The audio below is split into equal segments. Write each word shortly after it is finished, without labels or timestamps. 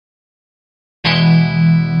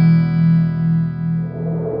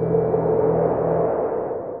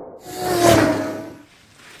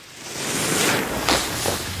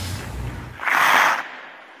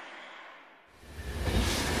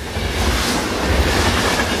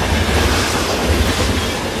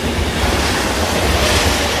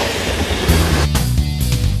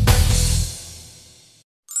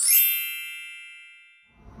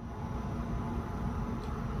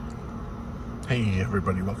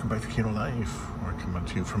everybody, welcome back to KenoLife. We're coming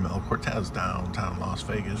to you from El Cortez, downtown Las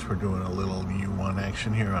Vegas. We're doing a little U-1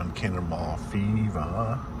 action here on CanonBall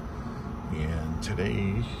Fever. And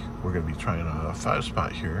today we're going to be trying a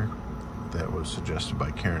 5-spot here that was suggested by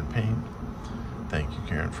Karen Payne. Thank you,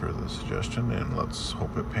 Karen, for the suggestion, and let's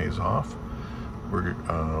hope it pays off. We're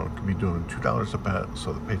going to be doing $2 a bet,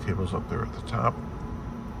 so the pay table's up there at the top.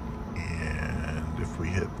 And if we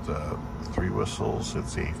hit 3 whistles,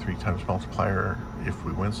 it's a 3 times multiplier. If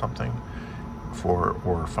we win something, 4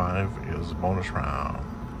 or 5 is a bonus round.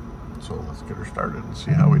 So let's get her started and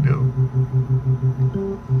see how we do.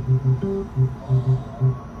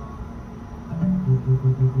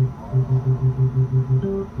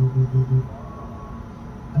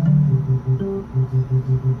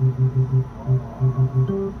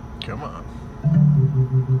 Come on.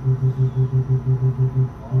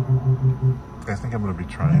 I think I'm going to be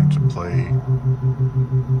trying to play,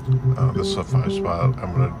 this is a 5-spot.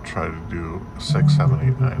 I'm going to try to do 6, 7,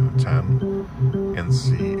 8, 9, and 10 and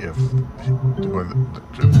see if, there we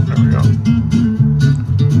go.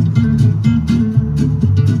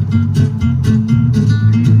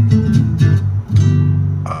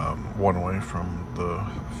 One away from the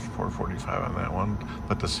 445 on that one,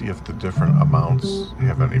 but to see if the different amounts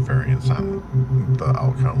have any variance on the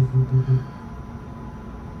outcome.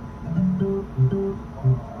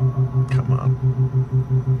 Come on.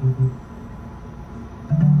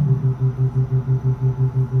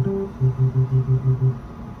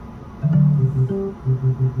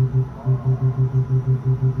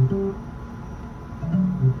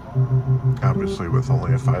 Obviously, with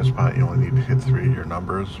only a 5-spot, you only need to hit 3 of your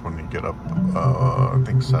numbers. When you get up, I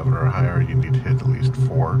think 7 or higher, you need to hit at least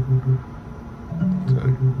 4 to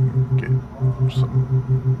get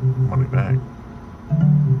some money back.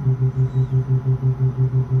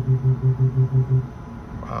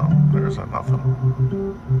 Wow, there's a nothing.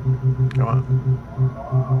 Come on.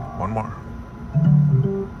 One more.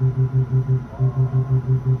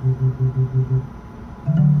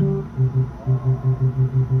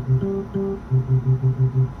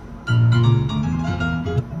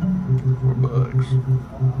 $4 bucks.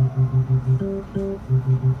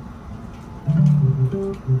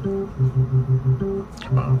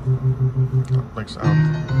 Come on. Makes sense.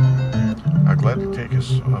 I'm glad to take a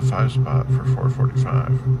 5-spot for 445.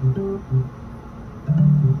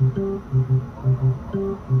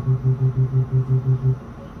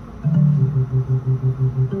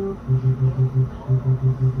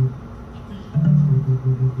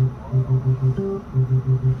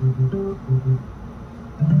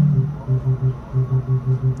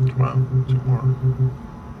 Come on, 2 more.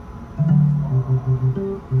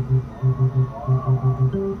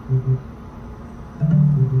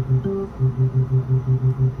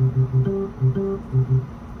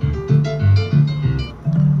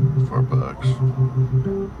 $4 bucks.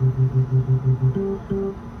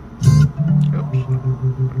 Oops.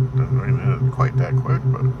 Didn't really hit it quite that quick,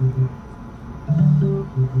 but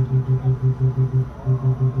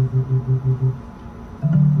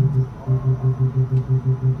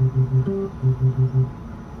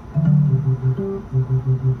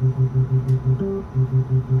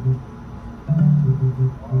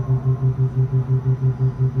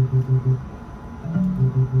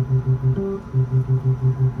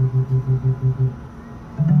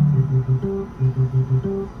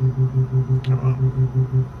come on.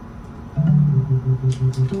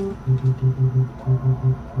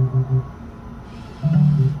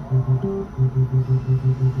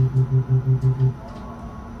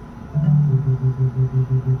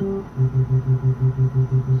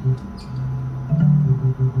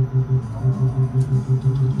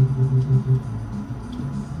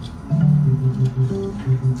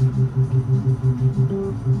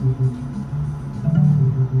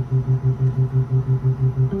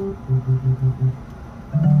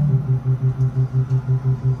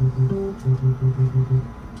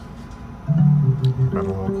 Got a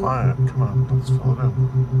little quiet. Come on, let's fill it up.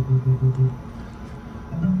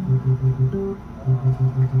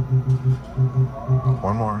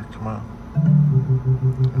 One more, come on.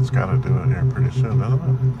 It's got to do it here pretty soon, doesn't it?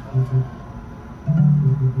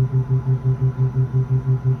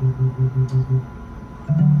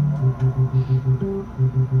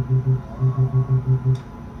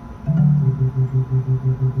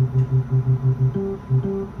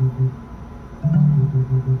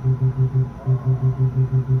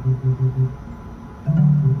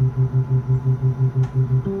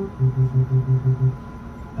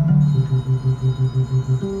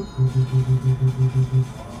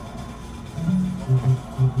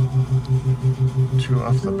 Two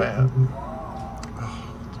off the bat. Oh,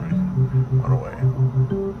 three. One away.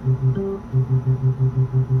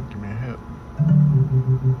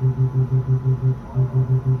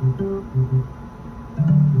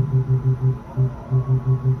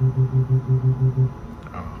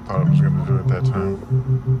 do it that time.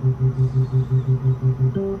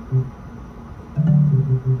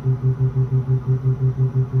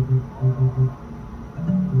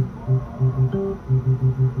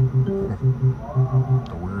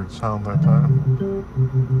 A weird sound that time.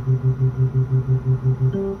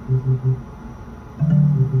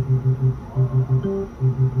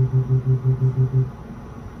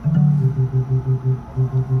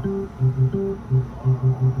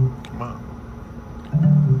 Come on.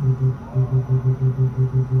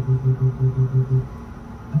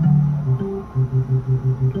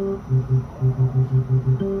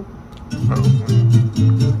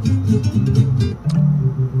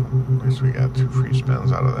 At least we got 2 free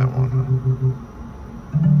spins out of that one.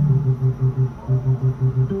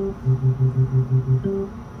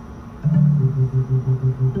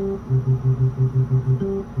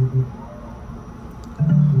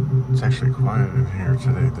 It's actually quiet in here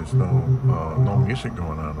today. There's no music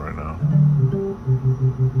going on right now.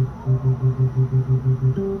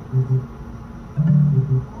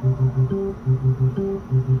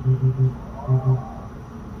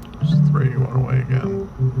 There's 3 going away again.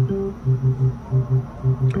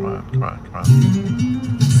 Come on, come on, come on.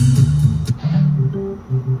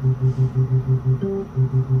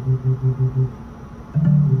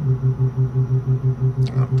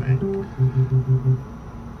 Oh, dang.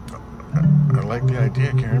 I like the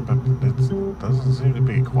idea, Karen, but it doesn't seem to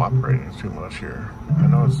be cooperating too much here. I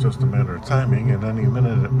know it's just a matter of timing, and any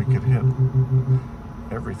minute we could hit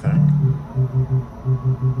everything.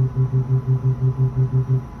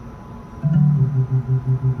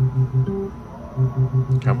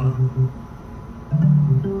 Come on.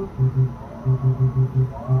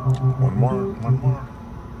 One more, one more.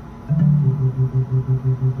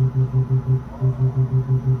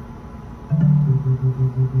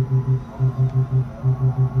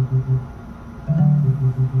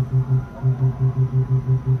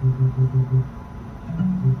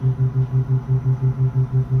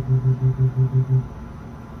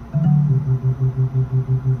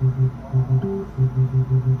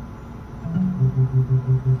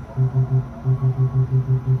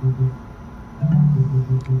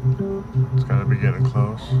 It's gotta be getting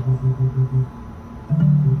close.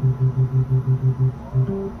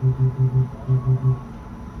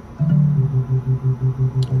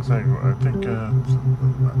 Looks like I think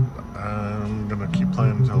I'm gonna keep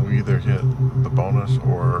playing until we either hit the bonus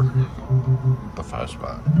or the 5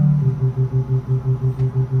 spot.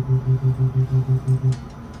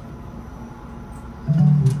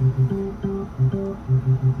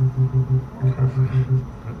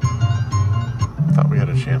 Thought we had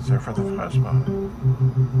a chance there for the 5 spot.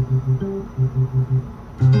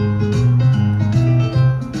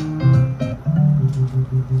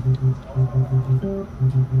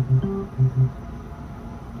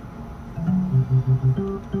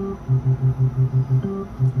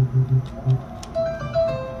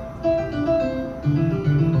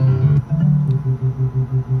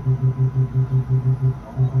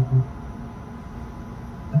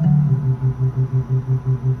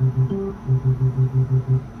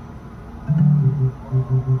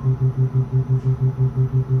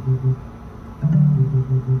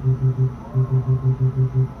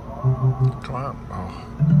 Come on. Oh.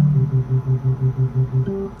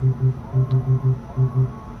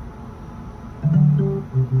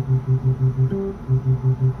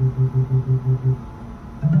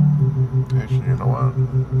 Actually, you know what?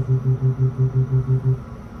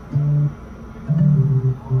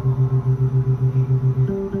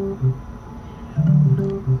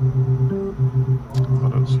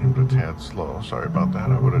 Thought it seemed a tad slow. Sorry about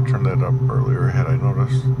that. I would have turned that up earlier had I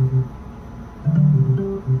noticed.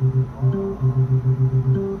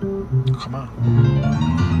 Come on.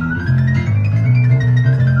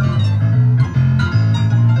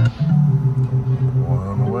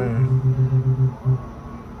 One away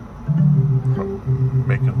from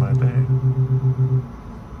making my day.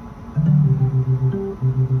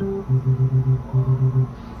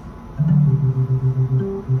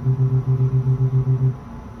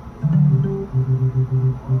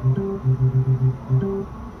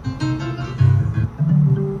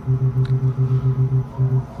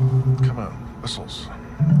 Come on, whistles.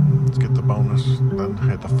 Let's get the bonus, then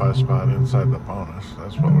hit the 5 spot inside the bonus.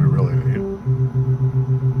 That's what we really need.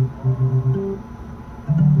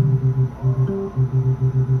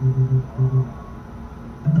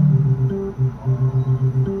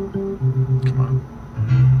 Come on.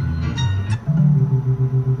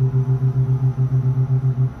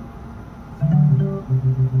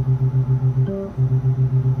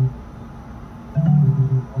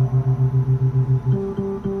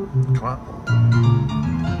 Come on.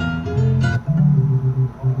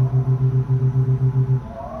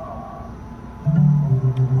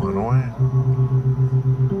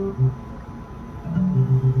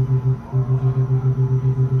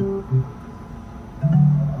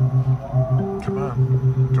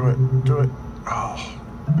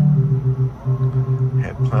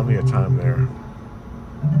 Plenty of time there.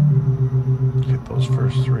 Get those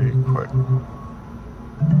first three quick.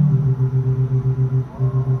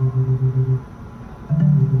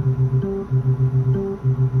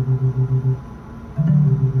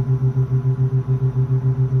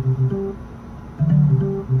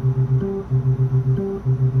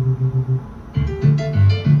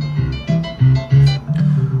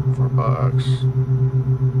 $4.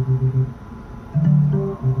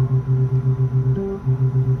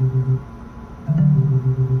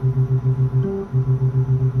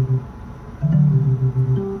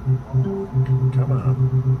 Come on.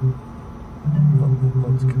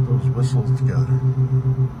 Let's get those whistles together.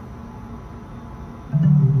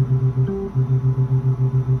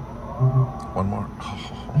 One more. Oh,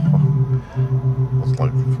 looks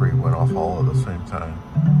like the three went off all at the same time.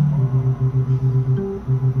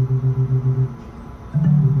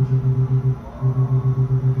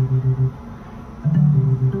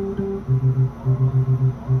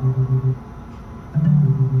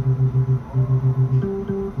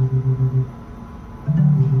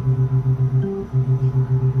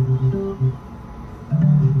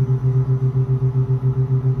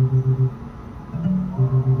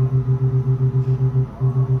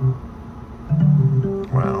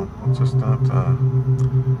 Well, it's just not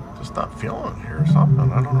feeling it here or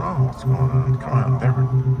something. I don't know what's going on. Come on, there we go.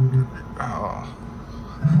 Oh.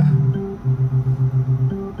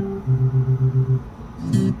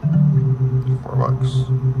 $4.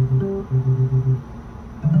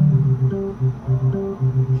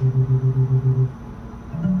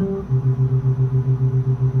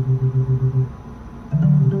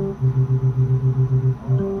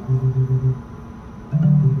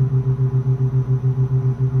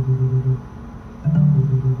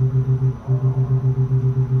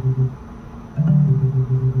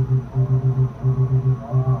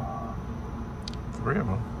 Three of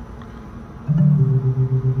them.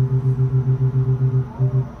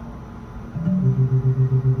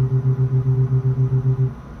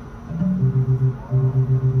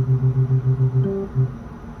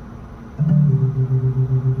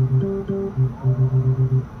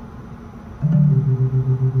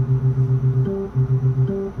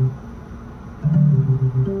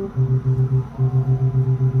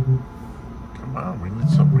 Come on, we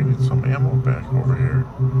need some ammo back over here.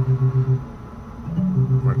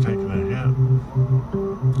 We're taking a hit.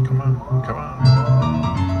 Come on. Okay.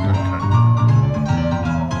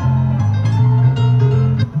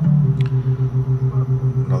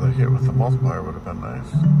 Another hit with the multiplier would have been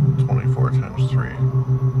nice. 24 times 3.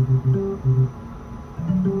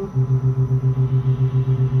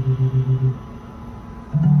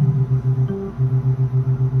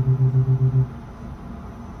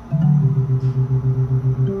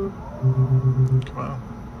 Come on.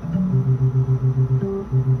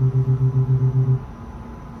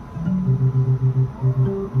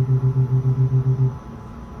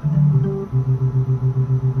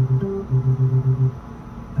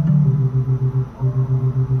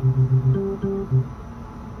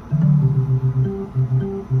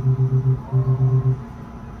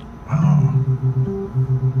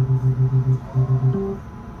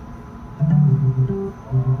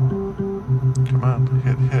 Come on,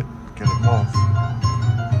 hit, get it both.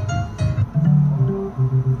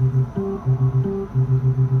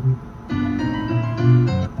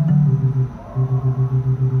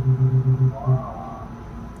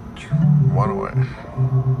 One away.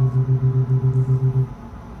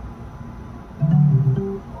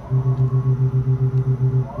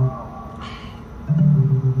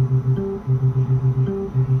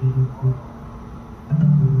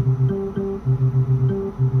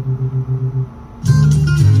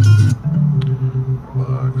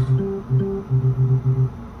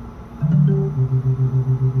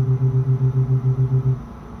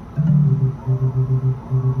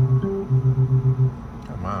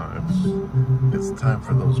 Come on, it's time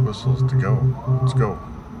for those whistles to go. Let's go.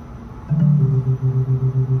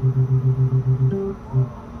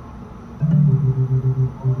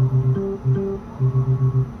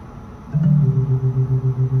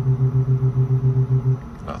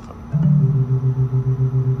 Nothing.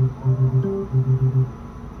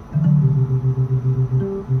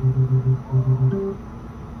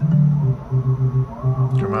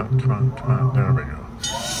 Come on. There we go.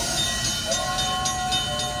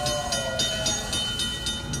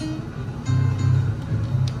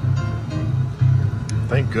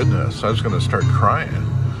 Thank goodness. I was going to start crying.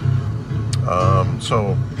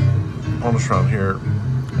 So, bonus round here,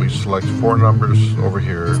 we select 4 numbers over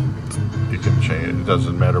here. You can change, it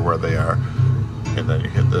doesn't matter where they are. And then you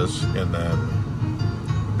hit this, and then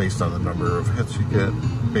based on the number of hits you get.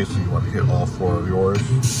 Basically, you want to hit all 4 of yours.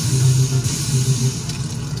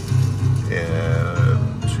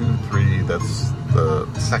 And 2, 3, that's the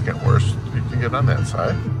second worst you can get on that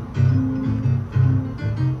side.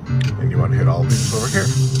 And you want to hit all these over here.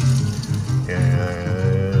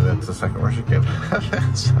 And that's the second worst you get on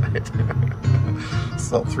that side.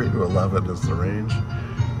 So 3 to 11 is the range.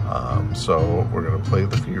 So we're going to play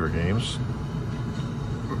the fever games.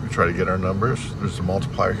 We're going to try to get our numbers. There's a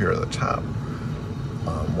multiplier here at the top.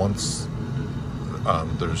 Once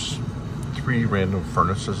there's 3 random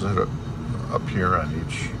furnaces that appear on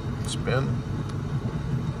each spin.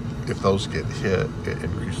 If those get hit, it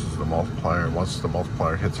increases the multiplier. Once the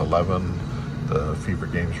multiplier hits 11, the fever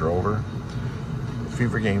games are over.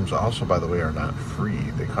 Fever games also, by the way, are not free.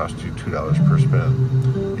 They cost you $2 per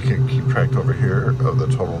spin. You can keep track over here of the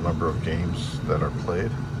total number of games that are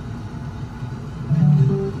played.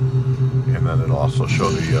 And then it'll also show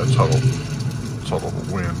the total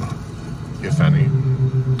win, if any,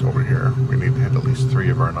 over here. We need to hit at least 3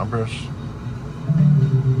 of our numbers.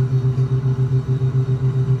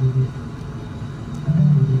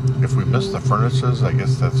 If we miss the furnaces, I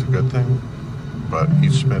guess that's a good thing. But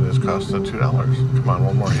each spin is costing $2. Come on,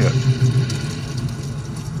 one more hit.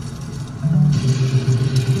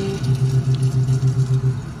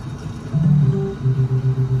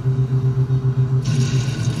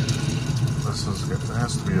 This is good. It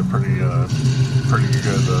has to be a pretty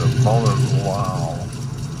good bonus. Wow.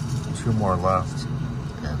 2 more left,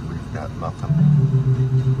 and we've got nothing.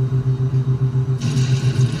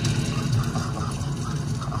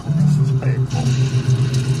 This is painful.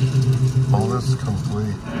 Bonus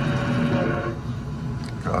complete.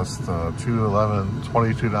 Cost $2.11,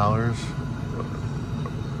 $22.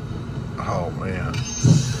 Oh man,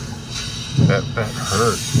 that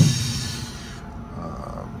hurt.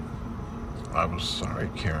 I'm sorry,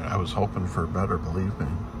 Karen. I was hoping for better, believe me.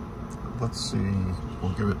 Let's see.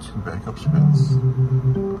 We'll give it 2 backup spins.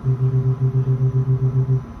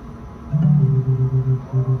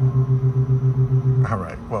 All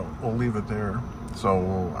right. Well, we'll leave it there. So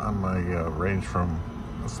on my range from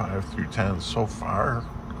 5 through 10 so far,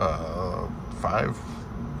 5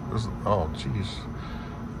 is, oh geez,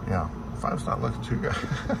 yeah, 5's not looking too good.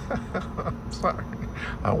 I'm sorry.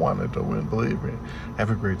 I wanted to win, believe me. Have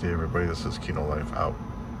a great day, everybody. This is KenoLife out.